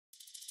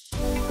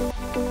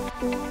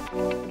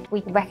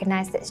We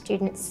recognise that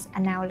students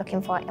are now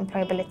looking for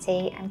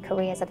employability and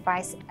careers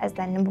advice as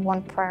their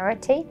 #1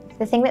 priority.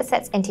 The thing that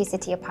sets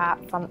Intercity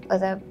apart from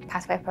other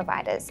pathway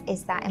providers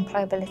is that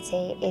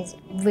employability is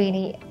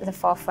really the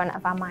forefront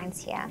of our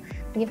minds here.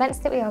 The events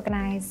that we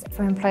organise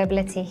for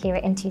employability here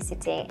at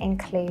Intercity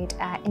include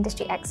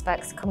industry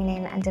experts coming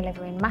in and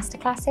delivering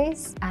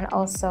masterclasses, and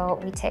also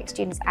we take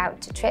students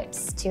out to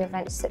trips to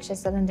events such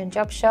as the London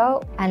Job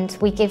Show, and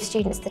we give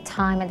students the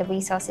time and the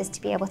resources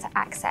to be able to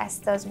access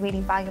those really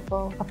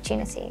valuable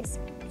opportunities.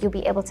 You'll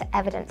be able to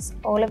evidence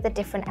all of the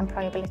different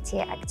employability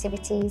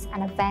activities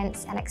and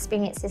events and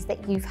experiences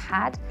that you've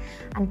had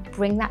and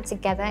bring that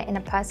together in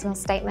a personal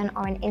statement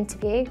or an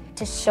interview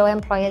to show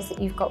employers that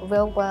you've got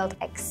real-world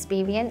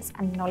experience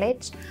and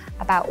knowledge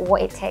about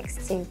what it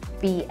takes to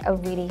be a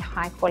really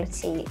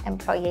high-quality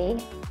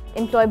employee.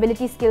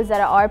 Employability skills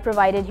that are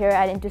provided here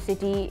at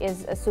Intercity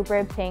is a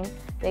superb thing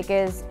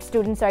because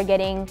students are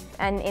getting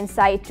an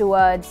insight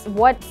towards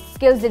what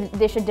skills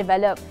they should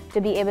develop to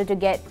be able to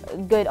get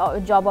good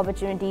job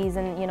opportunities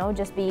and, you know,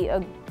 just be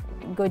a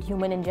good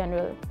human in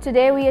general.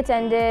 Today we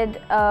attended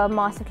a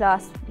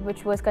masterclass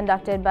which was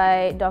conducted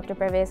by Dr.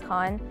 Pervez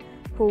Khan,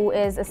 who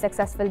is a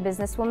successful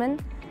businesswoman,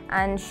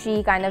 and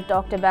she kind of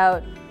talked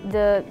about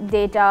the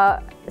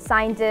data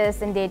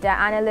scientists and data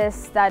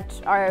analysts that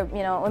are,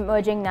 you know,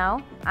 emerging now,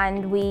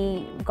 and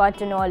we got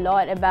to know a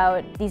lot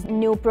about these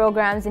new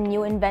programs and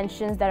new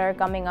inventions that are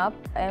coming up.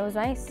 It was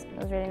nice. It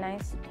was really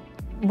nice.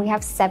 We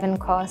have 7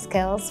 core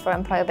skills for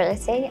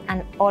employability,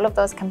 and all of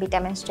those can be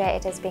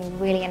demonstrated as being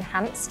really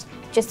enhanced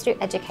just through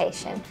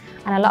education.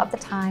 And a lot of the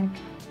time,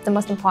 the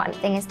most important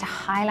thing is to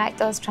highlight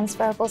those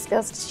transferable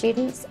skills to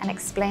students and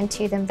explain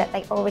to them that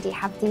they already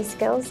have these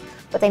skills,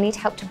 but they need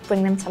help to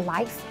bring them to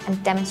life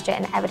and demonstrate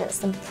and evidence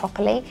them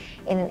properly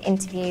in an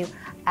interview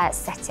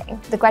setting.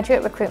 The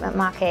graduate recruitment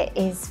market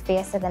is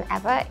fiercer than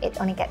ever. It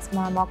only gets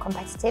more and more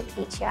competitive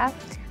each year.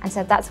 And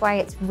so that's why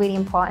it's really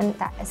important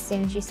that as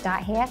soon as you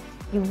start here,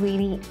 you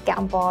really get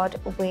on board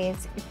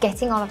with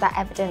getting all of that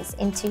evidence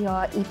into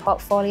your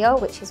e-portfolio,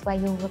 which is where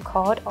you'll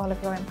record all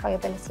of your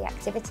employability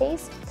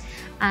activities.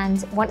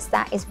 And once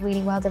that is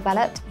really well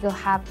developed, you'll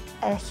have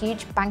a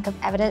huge bank of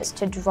evidence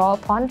to draw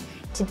upon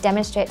to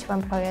demonstrate to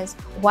employers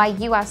why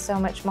you are so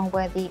much more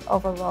worthy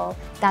overall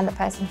than the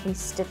person who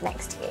stood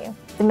next to you.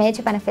 The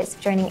major benefits of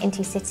joining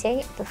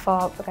Intercity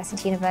before progressing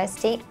to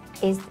university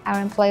is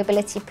our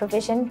employability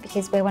provision,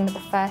 because we're one of the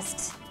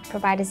first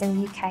providers in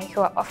the UK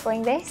who are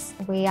offering this.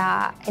 We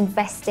are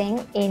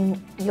investing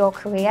in your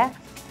career,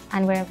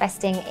 and we're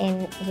investing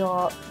in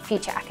your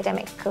future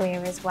academic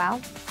career as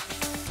well.